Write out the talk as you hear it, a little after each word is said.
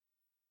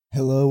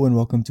Hello and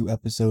welcome to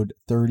episode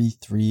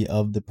 33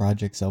 of the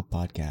Project Self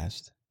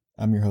podcast.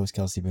 I'm your host,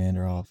 Kelsey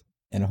Vanderhoff,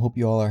 and I hope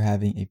you all are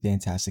having a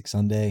fantastic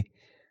Sunday.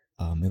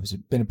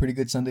 Been a pretty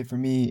good Sunday for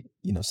me.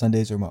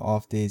 Sundays are my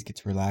off days, get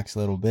to relax a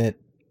little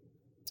bit.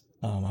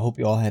 I hope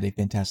you all had a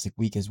fantastic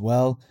week as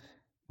well.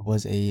 It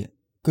was a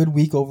good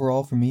week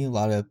overall for me, a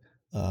lot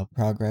of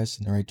progress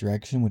in the right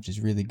direction, which is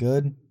really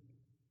good.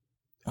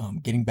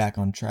 Getting back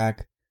on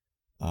track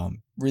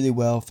really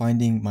well,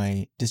 finding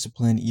my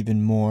discipline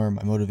even more,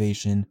 my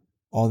motivation,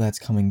 all that's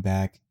coming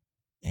back,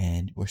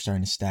 and we're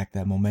starting to stack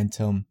that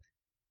momentum.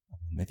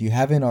 If you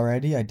haven't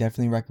already, I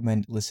definitely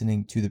recommend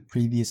listening to the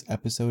previous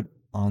episode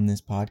on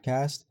this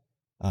podcast.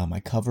 I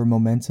cover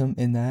momentum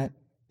in that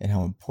and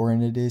how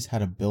important it is, how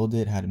to build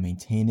it, how to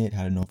maintain it,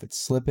 how to know if it's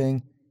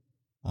slipping.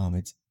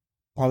 It's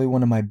probably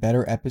one of my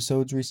better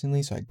episodes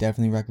recently, so I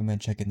definitely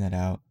recommend checking that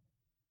out.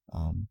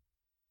 Um,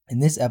 in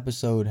this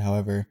episode,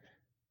 however,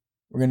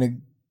 we're gonna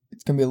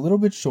it's gonna be a little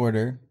bit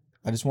shorter.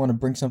 I just want to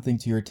bring something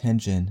to your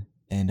attention,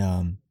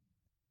 and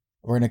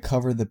we're gonna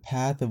cover the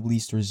path of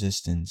least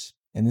resistance.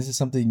 And this is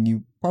something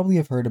you probably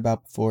have heard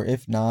about before.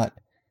 If not,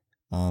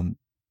 um,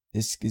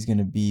 this is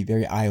gonna be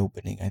very eye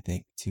opening, I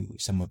think, to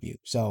some of you.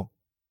 So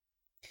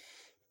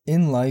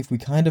in life, we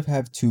kind of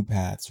have two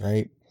paths,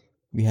 right?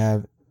 We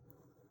have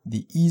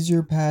the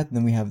easier path, and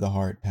then we have the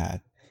hard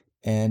path.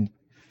 And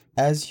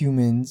as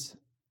humans,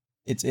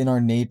 it's in our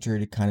nature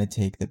to kind of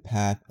take the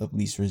path of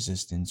least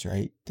resistance,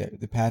 right?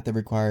 The path that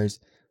requires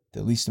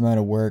the least amount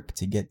of work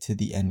to get to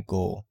the end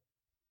goal.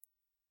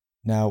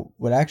 Now,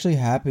 what actually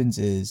happens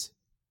is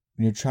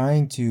when you're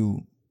trying to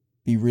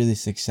be really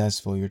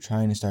successful, you're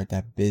trying to start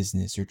that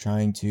business, you're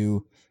trying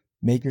to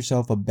make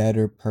yourself a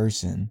better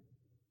person,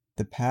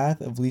 the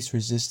path of least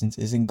resistance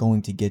isn't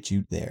going to get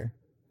you there,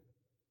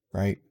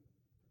 right?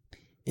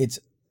 It's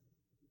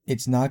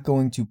it's not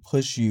going to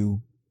push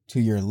you to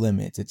your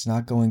limits. It's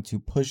not going to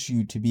push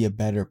you to be a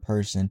better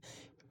person.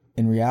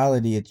 In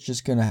reality, it's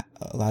just going to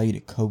allow you to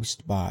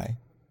coast by.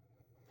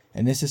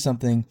 And this is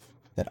something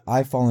that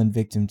I've fallen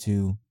victim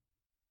to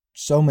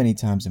so many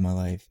times in my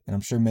life, and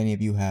I'm sure many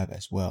of you have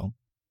as well.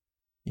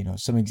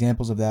 Some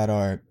examples of that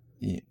are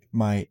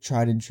my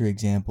tried and true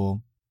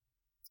example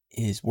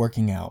is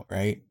working out,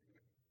 right?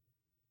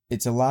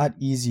 It's a lot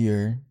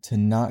easier to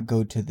not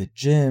go to the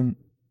gym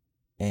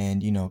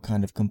and,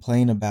 kind of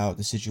complain about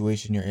the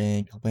situation you're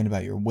in, complain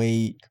about your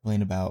weight,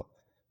 complain about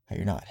how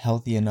you're not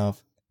healthy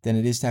enough, than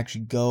it is to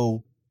actually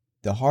go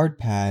the hard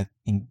path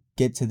and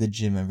get to the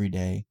gym every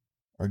day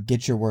or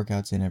get your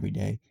workouts in every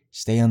day.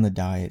 Stay on the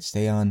diet,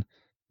 stay on,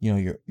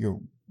 your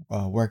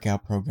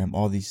workout program,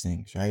 all these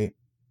things, right?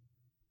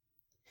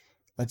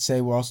 Let's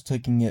say we're also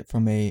taking it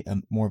from a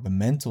more of a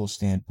mental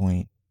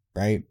standpoint,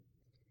 right?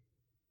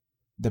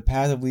 The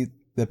path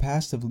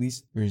of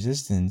least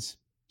resistance,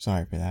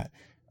 sorry for that,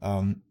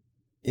 um,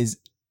 is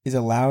is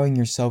allowing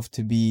yourself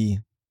to be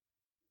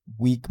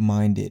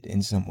weak-minded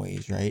in some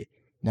ways, right?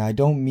 Now, I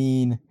don't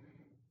mean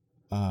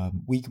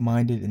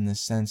weak-minded in the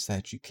sense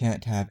that you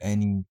can't have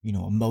any,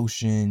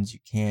 emotions, you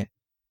can't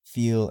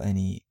feel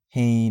any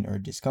pain or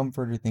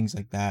discomfort or things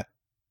like that.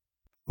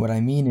 What I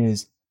mean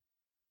is,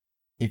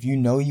 if you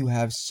know you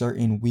have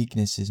certain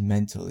weaknesses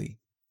mentally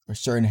or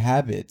certain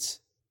habits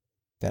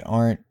that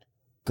aren't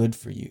good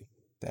for you,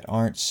 that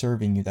aren't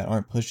serving you, that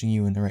aren't pushing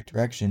you in the right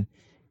direction,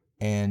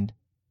 and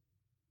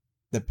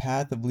the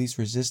path of least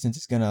resistance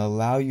is going to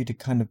allow you to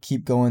kind of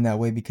keep going that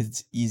way because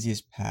it's the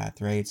easiest path,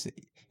 right?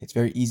 It's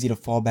very easy to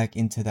fall back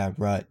into that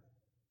rut.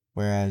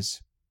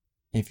 Whereas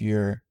if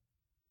you're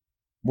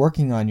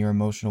working on your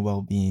emotional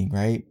well-being,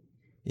 right?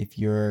 If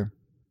you're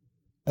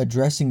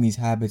addressing these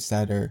habits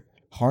that are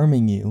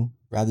harming you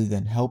rather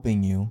than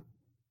helping you,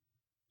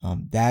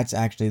 that's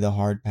actually the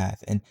hard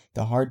path. And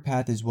the hard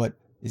path is what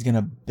is going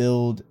to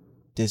build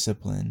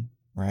discipline,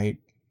 right?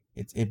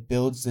 It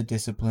builds the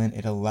discipline.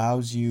 It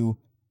allows you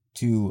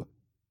to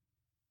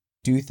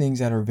do things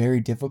that are very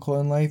difficult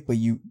in life, but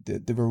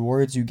the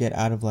rewards you get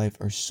out of life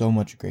are so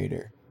much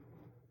greater.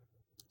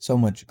 So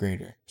much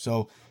greater.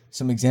 So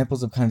some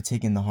examples of kind of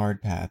taking the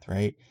hard path,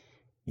 right?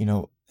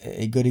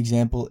 A good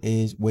example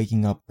is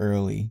waking up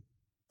early,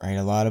 right?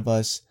 A lot of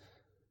us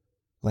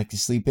like to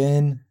sleep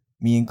in,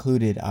 me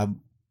included. I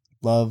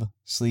love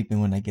sleeping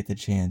when I get the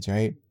chance,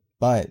 right?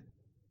 But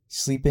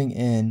sleeping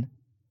in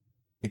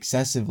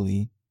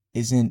excessively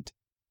isn't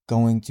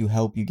going to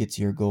help you get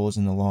to your goals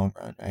in the long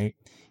run, right?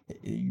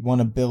 You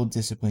want to build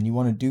discipline. You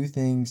want to do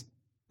things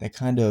that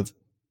kind of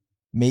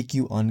make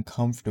you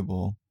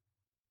uncomfortable,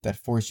 that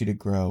force you to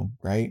grow,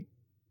 right?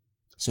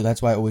 So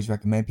that's why I always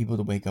recommend people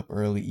to wake up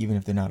early, even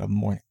if they're not a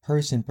morning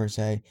person per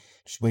se.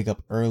 Just wake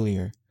up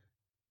earlier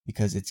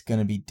because it's going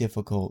to be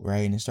difficult,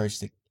 right? And it starts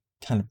to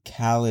kind of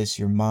callous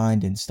your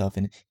mind and stuff,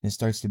 and it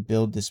starts to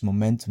build this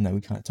momentum that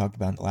we kind of talked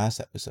about in the last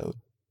episode.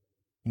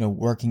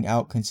 Working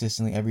out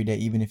consistently every day,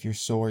 even if you're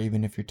sore,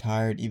 even if you're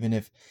tired, even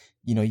if,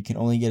 you can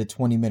only get a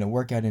 20-minute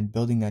workout, and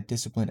building that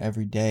discipline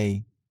every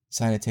day,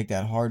 trying to take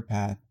that hard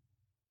path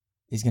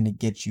is going to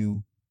get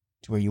you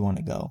to where you want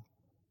to go.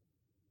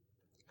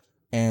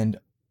 And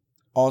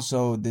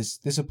also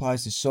this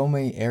applies to so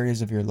many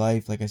areas of your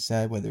life, like I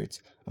said, whether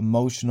it's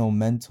emotional,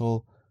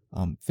 mental,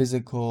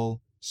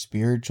 physical,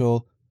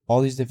 spiritual,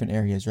 all these different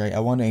areas, right? I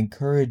want to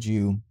encourage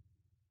you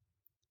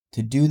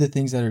to do the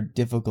things that are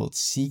difficult,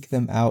 seek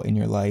them out in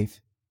your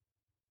life,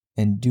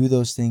 and do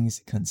those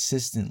things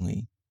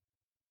consistently.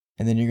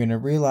 And then you're going to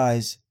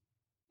realize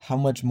how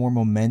much more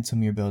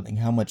momentum you're building,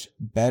 how much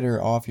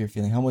better off you're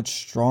feeling, how much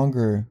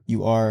stronger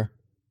you are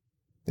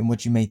than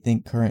what you may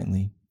think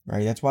currently,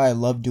 right? That's why I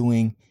love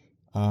doing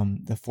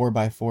the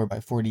 4x4 by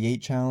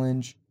 48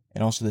 challenge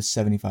and also the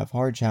 75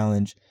 hard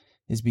challenge,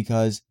 is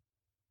because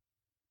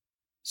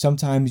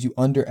sometimes you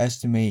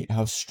underestimate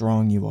how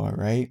strong you are,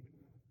 right?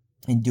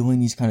 And doing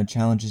these kind of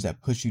challenges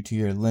that push you to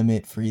your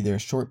limit for either a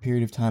short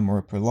period of time or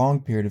a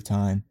prolonged period of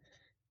time,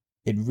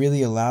 it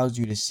really allows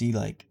you to see,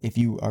 like, if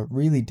you are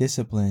really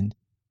disciplined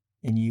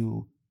and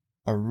you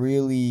are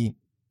really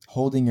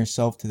holding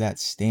yourself to that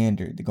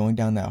standard, going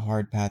down that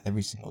hard path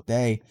every single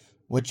day,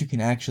 what you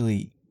can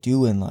actually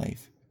do in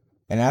life.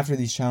 And after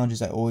these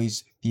challenges, I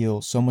always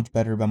feel so much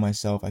better about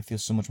myself. I feel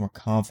so much more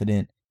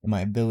confident in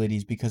my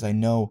abilities because I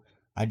know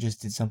I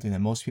just did something that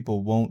most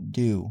people won't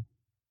do,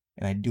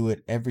 and I do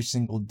it every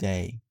single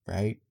day,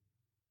 right?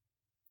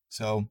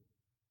 So,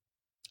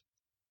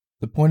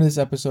 the point of this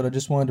episode, I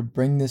just wanted to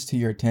bring this to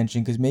your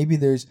attention because maybe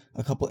there's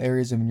a couple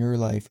areas in your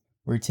life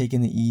where you're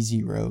taking the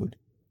easy road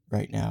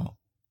right now,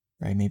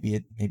 right?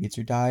 Maybe it's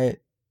your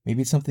diet,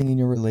 maybe it's something in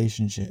your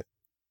relationship.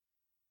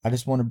 I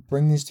just want to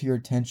bring this to your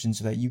attention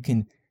so that you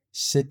can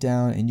sit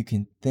down and you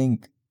can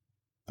think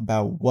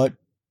about, what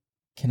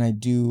can I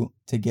do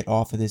to get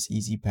off of this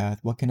easy path?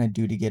 What can I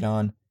do to get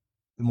on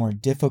the more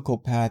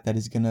difficult path that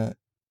is going to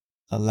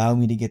allow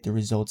me to get the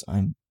results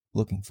I'm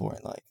looking for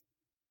in life?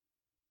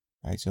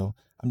 All right, so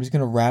I'm just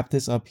going to wrap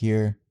this up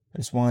here. I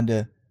just wanted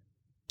to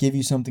give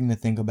you something to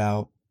think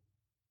about.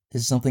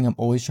 This is something I'm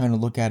always trying to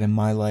look at in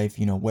my life.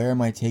 You know, where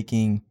am I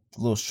taking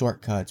the little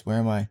shortcuts? Where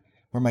am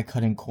I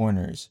cutting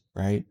corners,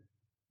 right?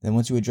 Then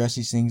once you address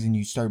these things and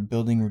you start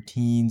building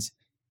routines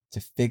to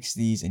fix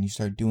these, and you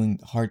start doing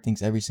hard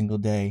things every single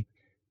day,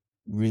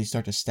 you really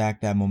start to stack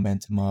that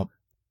momentum up.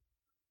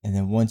 And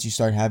then once you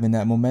start having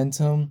that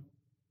momentum,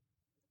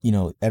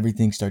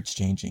 everything starts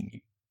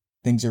changing.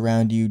 Things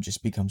around you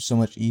just become so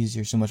much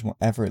easier, so much more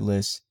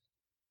effortless,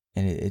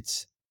 and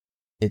it's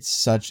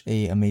such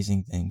a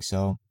amazing thing.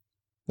 So,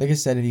 like I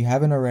said, if you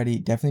haven't already,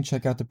 definitely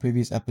check out the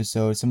previous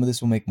episode. Some of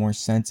this will make more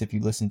sense if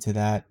you listen to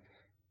that,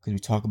 because we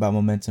talk about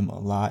momentum a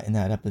lot in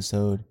that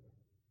episode.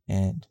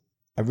 And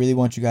I really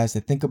want you guys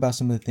to think about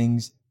some of the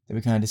things that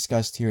we kind of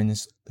discussed here in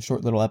this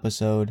short little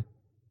episode.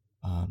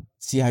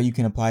 See how you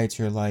can apply it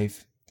to your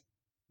life.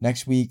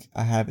 Next week,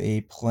 I have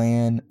a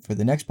plan for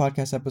the next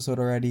podcast episode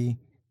already.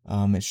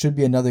 It should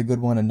be another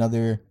good one, a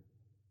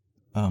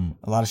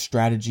lot of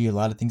strategy, a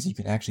lot of things that you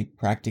can actually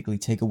practically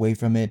take away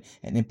from it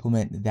and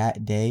implement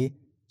that day.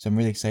 So I'm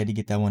really excited to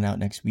get that one out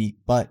next week.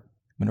 But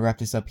I'm going to wrap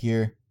this up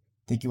here.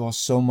 Thank you all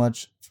so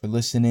much for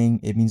listening.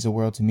 It means the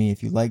world to me.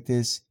 If you like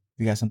this, if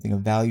you got something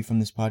of value from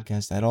this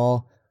podcast at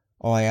all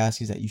I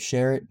ask is that you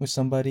share it with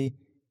somebody.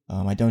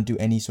 I don't do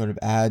any sort of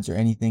ads or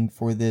anything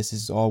for this.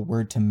 This is all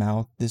word to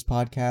mouth, this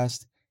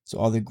podcast. So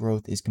all the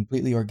growth is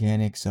completely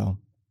organic. So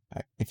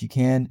if you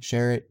can,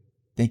 share it.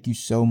 Thank you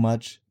so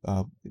much.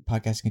 The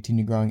podcast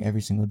continue growing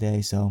every single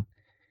day. So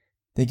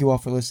thank you all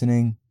for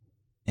listening,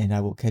 and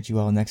I will catch you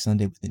all next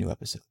Sunday with a new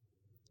episode.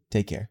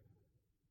 Take care.